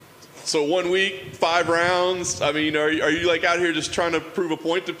So 1 week, 5 rounds. I mean, are you like out here just trying to prove a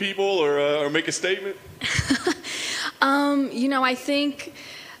point to people or make a statement? I think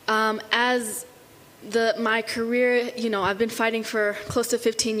as my career, I've been fighting for close to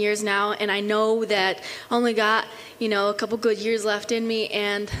 15 years now, and I know that I only got, a couple good years left in me,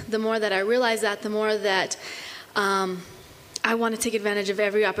 and the more that I realize that, the more that I want to take advantage of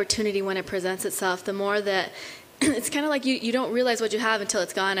every opportunity when it presents itself, the more that it's kind of like you don't realize what you have until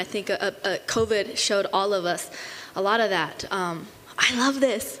it's gone. I think COVID showed all of us a lot of that. I love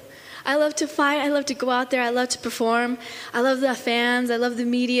this. I love to fight. I love to go out there. I love to perform. I love the fans. I love the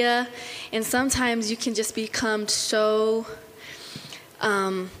media. And sometimes you can just become so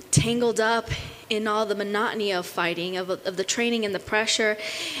tangled up in all the monotony of fighting, of the training and the pressure,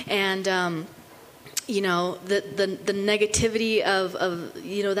 and the negativity of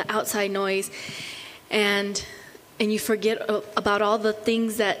the outside noise, and you forget about all the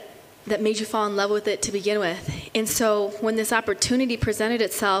things that made you fall in love with it to begin with. And so when this opportunity presented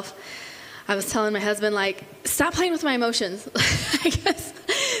itself, I was telling my husband, like, stop playing with my emotions. I guess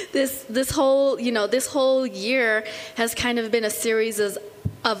this whole year has kind of been a series of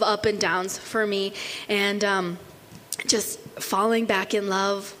up and downs for me, and just falling back in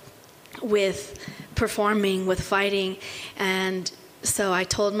love with performing, with fighting. And so I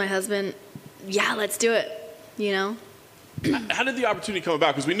told my husband, yeah, let's do it, How did the opportunity come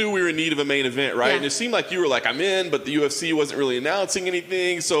about? Because we knew we were in need of a main event, right? Yeah. And it seemed like you were like, I'm in, but the UFC wasn't really announcing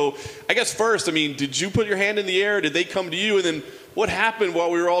anything. So I guess first, did you put your hand in the air? Did they come to you? And then what happened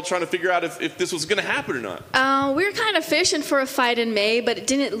while we were all trying to figure out if this was going to happen or not? We were kind of fishing for a fight in May, but it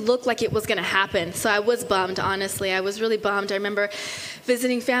didn't look like it was going to happen. So I was bummed, honestly. I was really bummed. I remember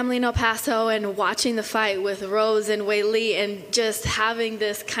visiting family in El Paso and watching the fight with Rose and Weili, and just having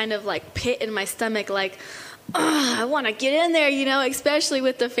this kind of like pit in my stomach, like, I want to get in there, especially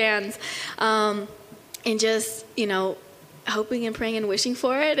with the fans. And just, hoping and praying and wishing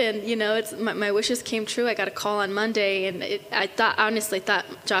for it. And, it's my wishes came true. I got a call on Monday, and I honestly thought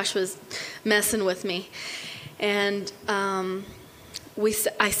Josh was messing with me. And I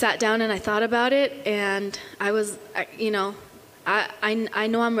sat down and I thought about it, and I was, I know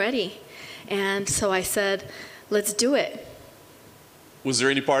I'm ready. And so I said, let's do it. Was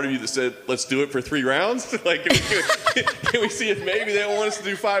there any part of you that said, let's do it for 3 rounds? Like, can we see if maybe they want us to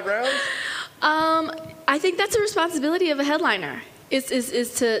do 5 rounds? I think that's a responsibility of a headliner, is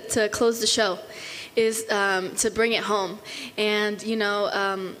to close the show, is to bring it home. And,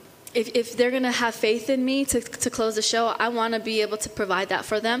 if they're going to have faith in me to close the show, I want to be able to provide that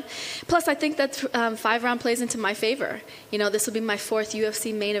for them. Plus, I think that 5-round plays into my favor. This will be my 4th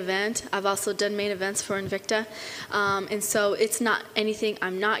UFC main event. I've also done main events for Invicta. And so it's not anything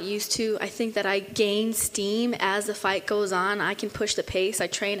I'm not used to. I think that I gain steam as the fight goes on. I can push the pace. I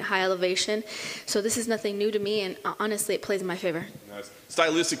train at high elevation. So this is nothing new to me, and honestly, it plays in my favor. Nice.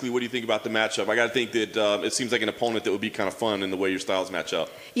 Stylistically, what do you think about the matchup? I got to think that it seems like an opponent that would be kind of fun in the way your styles match up.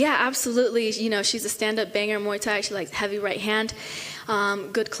 Yeah, absolutely. She's a stand-up banger in Muay Thai. She likes heavy right hand,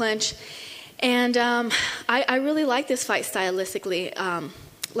 good clinch. And I really like this fight stylistically.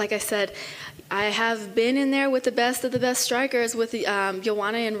 Like I said, I have been in there with the best of the best strikers, with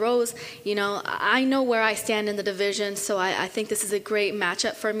Joanna and Rose. I know where I stand in the division, so I think this is a great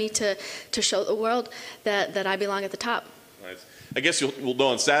matchup for me to show the world that I belong at the top. Nice. I guess we'll know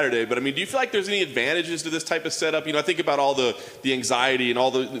on Saturday, but do you feel like there's any advantages to this type of setup? I think about all the anxiety and all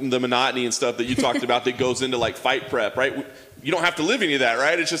the monotony and stuff that you talked about that goes into like fight prep, right? You don't have to live any of that,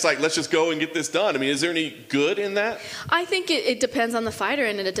 right? It's just like, let's just go and get this done. Is there any good in that? I think it depends on the fighter,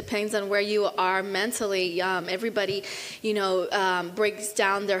 and it depends on where you are mentally. Everybody, breaks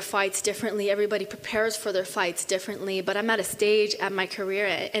down their fights differently. Everybody prepares for their fights differently. But I'm at a stage at my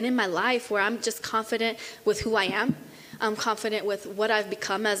career and in my life where I'm just confident with who I am. I'm confident with what I've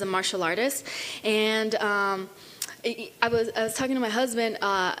become as a martial artist. And I was talking to my husband.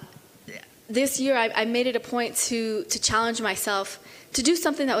 This year, I made it a point to challenge myself to do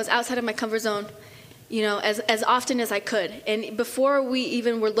something that was outside of my comfort zone, as often as I could. And before we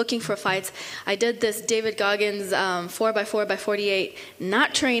even were looking for fights, I did this David Goggins 4x4x48,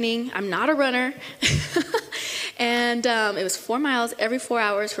 not training. I'm not a runner. And it was 4 miles every 4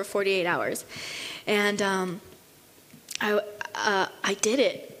 hours for 48 hours. And I did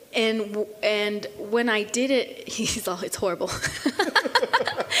it, and when I did it, it's horrible.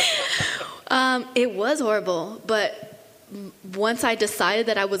 It was horrible, but once I decided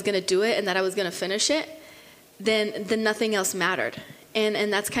that I was going to do it and that I was going to finish it, then nothing else mattered,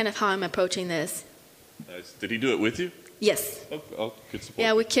 and that's kind of how I'm approaching this. Nice. Did he do it with you? Yes. Oh, good support.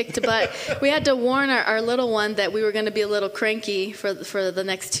 Yeah, we kicked butt. We had to warn our little one that we were going to be a little cranky for the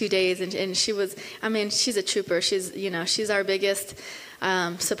next 2 days, and she was. I mean, she's a trooper. She's our biggest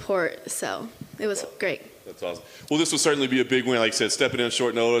support. So it was great. That's awesome. Well, this will certainly be a big win. Like I said, stepping in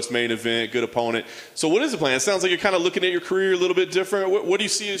short notice, main event, good opponent. So what is the plan? It sounds like you're kind of looking at your career a little bit different. What do you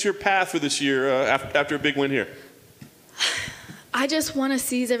see as your path for this year after a big win here? I just want to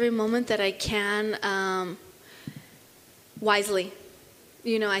seize every moment that I can wisely.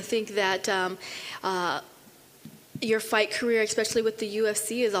 I think that your fight career, especially with the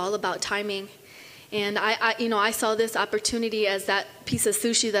UFC, is all about timing. And I saw this opportunity as that piece of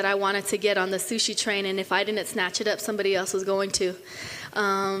sushi that I wanted to get on the sushi train, and if I didn't snatch it up, somebody else was going to.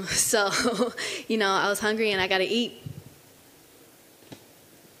 So, I was hungry and I got to eat.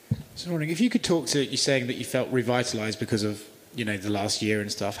 So I'm wondering if you could talk to you saying that you felt revitalized because of the last year and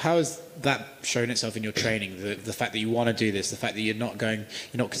stuff. How has that shown itself in your training? The fact that you want to do this, the fact that you're not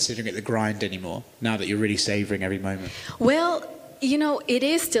considering it the grind anymore. Now that you're really savoring every moment. Well, it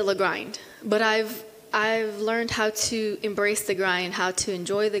is still a grind, but I've learned how to embrace the grind, how to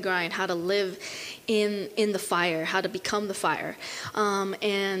enjoy the grind, how to live in the fire, how to become the fire,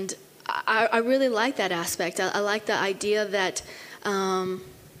 and I really like that aspect. I like the idea that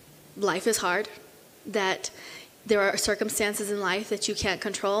life is hard, that there are circumstances in life that you can't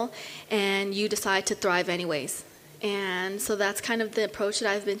control, and you decide to thrive anyways. And so that's kind of the approach that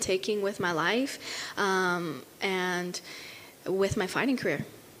I've been taking with my life, and with my fighting career.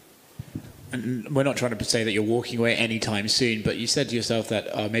 And we're not trying to say that you're walking away anytime soon, but you said to yourself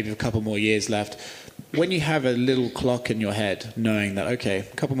that maybe a couple more years left. When you have a little clock in your head, knowing that, okay,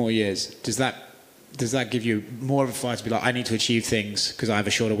 a couple more years, does that give you more of a fire to be like, I need to achieve things because I have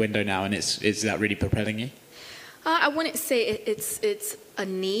a shorter window now, and is that really propelling you? I wouldn't say it's a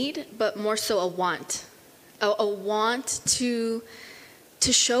need, but more so a want. A want to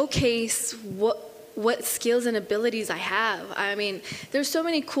showcase what skills and abilities I have. I mean, there's so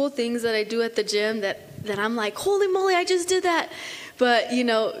many cool things that I do at the gym that I'm like, holy moly, I just did that. But,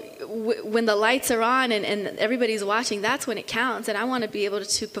 when the lights are on and everybody's watching, that's when it counts. And I want to be able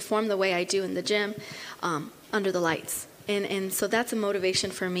to perform the way I do in the gym under the lights. And so that's a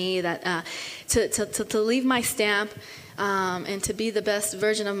motivation for me, that to leave my stamp and to be the best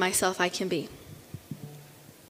version of myself I can be.